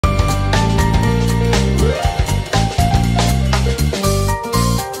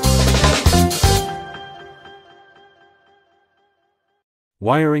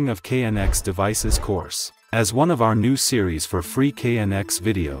Wiring of KNX devices course, as one of our new series for free KNX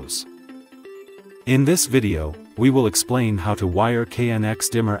videos. In this video, we will explain how to wire KNX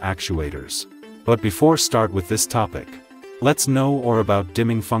dimmer actuators. But before start with this topic, let's know or about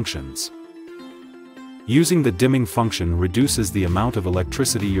dimming functions. Using the dimming function reduces the amount of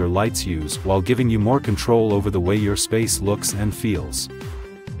electricity your lights use while giving you more control over the way your space looks and feels.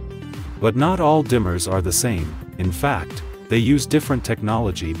 But not all dimmers are the same. In fact, they use different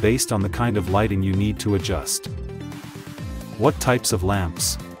technology based on the kind of lighting you need to adjust. What types of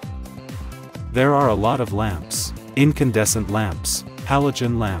lamps? There are a lot of lamps. Incandescent lamps,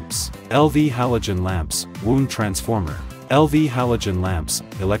 halogen lamps, LV halogen lamps, wound transformer, LV halogen lamps,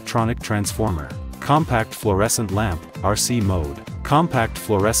 electronic transformer, compact fluorescent lamp, RC mode, compact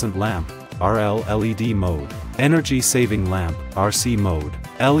fluorescent lamp, RL LED mode, energy saving lamp, RC mode,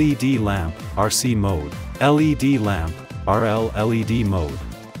 LED lamp, RC mode, LED lamp, RL LED mode.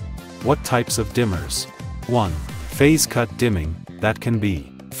 What types of dimmers? 1. Phase cut dimming, that can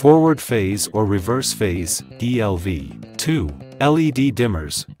be forward phase or reverse phase, ELV. 2. LED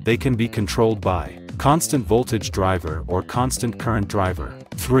dimmers, they can be controlled by constant voltage driver or constant current driver.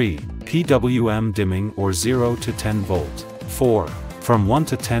 3. PWM dimming or 0 to 10 volt. 4. From 1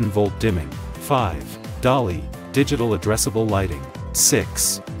 to 10 volt dimming. 5. Dolly, digital addressable lighting.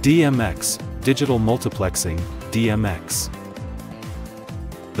 6. DMX, digital multiplexing, DMX.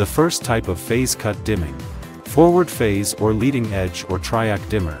 The first type of phase cut dimming. Forward phase or leading edge or triac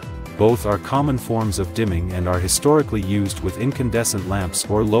dimmer. Both are common forms of dimming and are historically used with incandescent lamps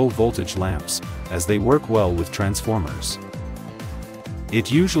or low voltage lamps, as they work well with transformers.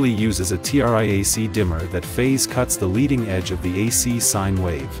 It usually uses a TRIAC dimmer that phase cuts the leading edge of the AC sine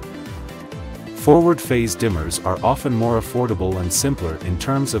wave. Forward phase dimmers are often more affordable and simpler in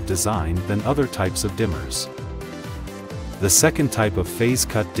terms of design than other types of dimmers. The second type of phase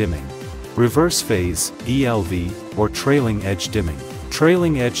cut dimming. Reverse phase, ELV, or trailing edge dimming.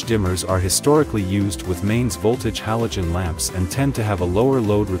 Trailing edge dimmers are historically used with mains voltage halogen lamps and tend to have a lower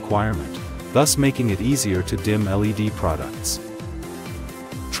load requirement, thus making it easier to dim LED products.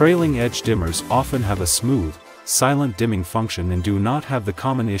 Trailing edge dimmers often have a smooth, silent dimming function and do not have the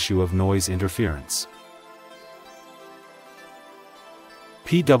common issue of noise interference.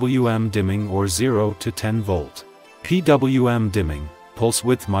 PWM dimming or 0 to 10 volt. PWM dimming, pulse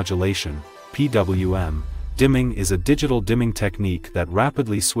width modulation, PWM, dimming is a digital dimming technique that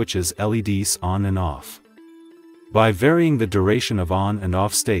rapidly switches LEDs on and off. By varying the duration of on and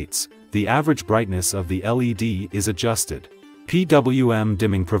off states, the average brightness of the LED is adjusted. PWM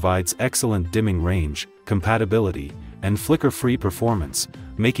dimming provides excellent dimming range, compatibility, and flicker-free performance,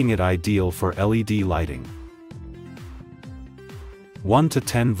 making it ideal for LED lighting. 1 to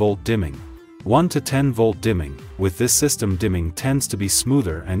 10 volt dimming. 1 to 10 volt dimming. With this system, dimming tends to be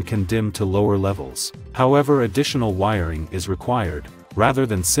smoother and can dim to lower levels. However, additional wiring is required, rather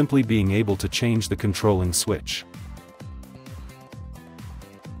than simply being able to change the controlling switch.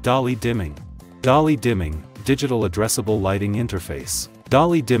 Dolly dimming. Dolly dimming, digital addressable lighting interface.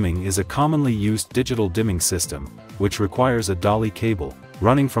 Dolly dimming is a commonly used digital dimming system, which requires a dolly cable,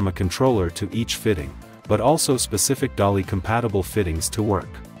 running from a controller to each fitting, but also specific dolly compatible fittings to work.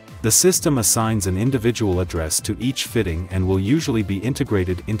 The system assigns an individual address to each fitting and will usually be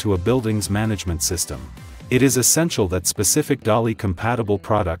integrated into a building's management system. It is essential that specific dolly compatible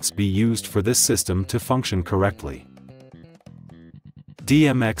products be used for this system to function correctly.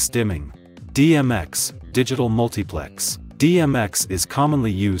 DMX dimming. DMX, digital multiplex. DMX is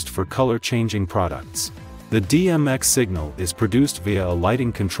commonly used for color changing products. The DMX signal is produced via a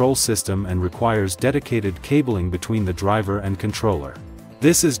lighting control system and requires dedicated cabling between the driver and controller.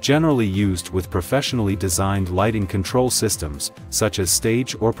 This is generally used with professionally designed lighting control systems, such as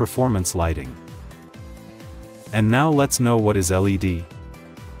stage or performance lighting. And now let's know what is LED.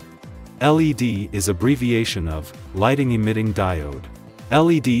 LED is abbreviation of lighting emitting diode.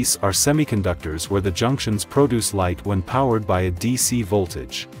 LEDs are semiconductors where the junctions produce light when powered by a DC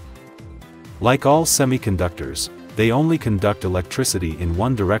voltage. Like all semiconductors, they only conduct electricity in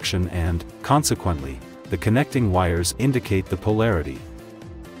one direction and, consequently, the connecting wires indicate the polarity.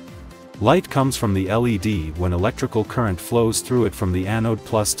 Light comes from the LED when electrical current flows through it from the anode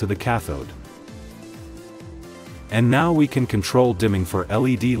plus to the cathode. And now we can control dimming for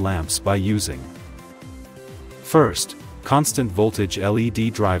LED lamps by using: first, constant voltage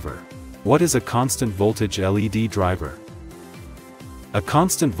LED driver. What is a constant voltage LED driver? A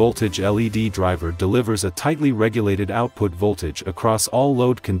constant voltage LED driver delivers a tightly regulated output voltage across all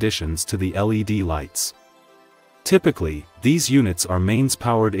load conditions to the LED lights. Typically, these units are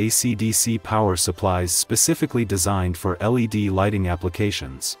mains-powered AC/DC power supplies specifically designed for LED lighting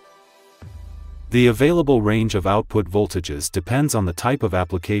applications. The available range of output voltages depends on the type of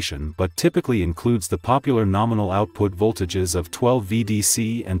application but typically includes the popular nominal output voltages of 12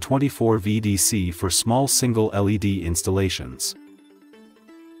 VDC and 24 VDC for small single LED installations.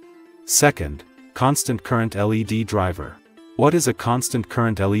 Second, constant current LED driver. What is a constant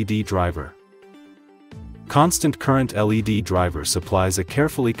current LED driver? Constant current LED driver supplies a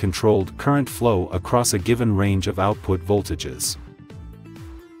carefully controlled current flow across a given range of output voltages.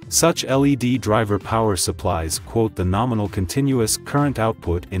 Such LED driver power supplies quote the nominal continuous current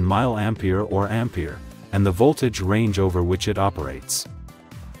output in milliampere or ampere, and the voltage range over which it operates.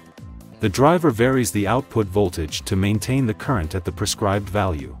 The driver varies the output voltage to maintain the current at the prescribed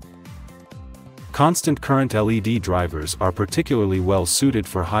value. Constant current LED drivers are particularly well suited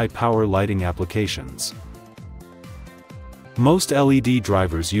for high-power lighting applications. Most LED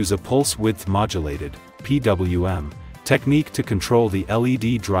drivers use a pulse width modulated (PWM) technique to control the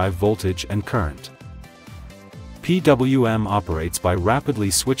LED drive voltage and current. PWM operates by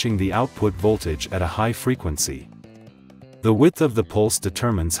rapidly switching the output voltage at a high frequency. The width of the pulse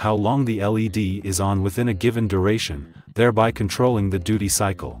determines how long the LED is on within a given duration, thereby controlling the duty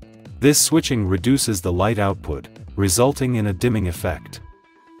cycle. This switching reduces the light output, resulting in a dimming effect.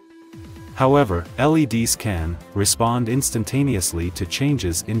 However, LEDs can respond instantaneously to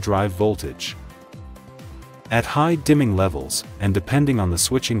changes in drive voltage. At high dimming levels, and depending on the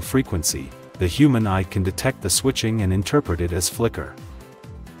switching frequency, the human eye can detect the switching and interpret it as flicker.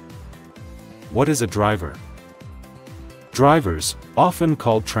 What is a driver? Drivers, often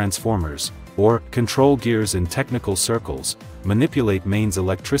called transformers, or control gears in technical circles, manipulate mains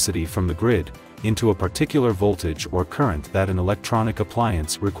electricity from the grid into a particular voltage or current that an electronic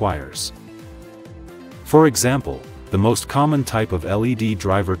appliance requires. For example, the most common type of LED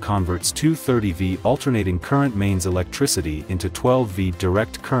driver converts 230V alternating current mains electricity into 12V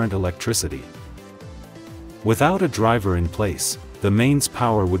direct current electricity. Without a driver in place, the mains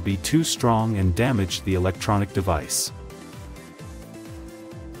power would be too strong and damage the electronic device.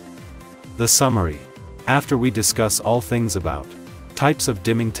 The summary. After we discuss all things about types of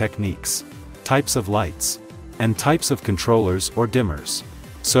dimming techniques, types of lights, and types of controllers or dimmers.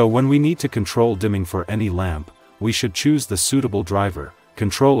 So when we need to control dimming for any lamp, we should choose the suitable driver,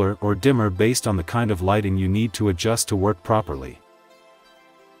 controller or dimmer based on the kind of lighting you need to adjust to work properly.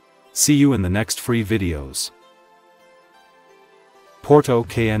 See you in the next free videos. Porto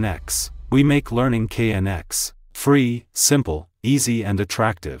KNX. We make learning KNX free, simple, easy and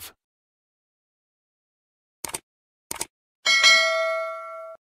attractive.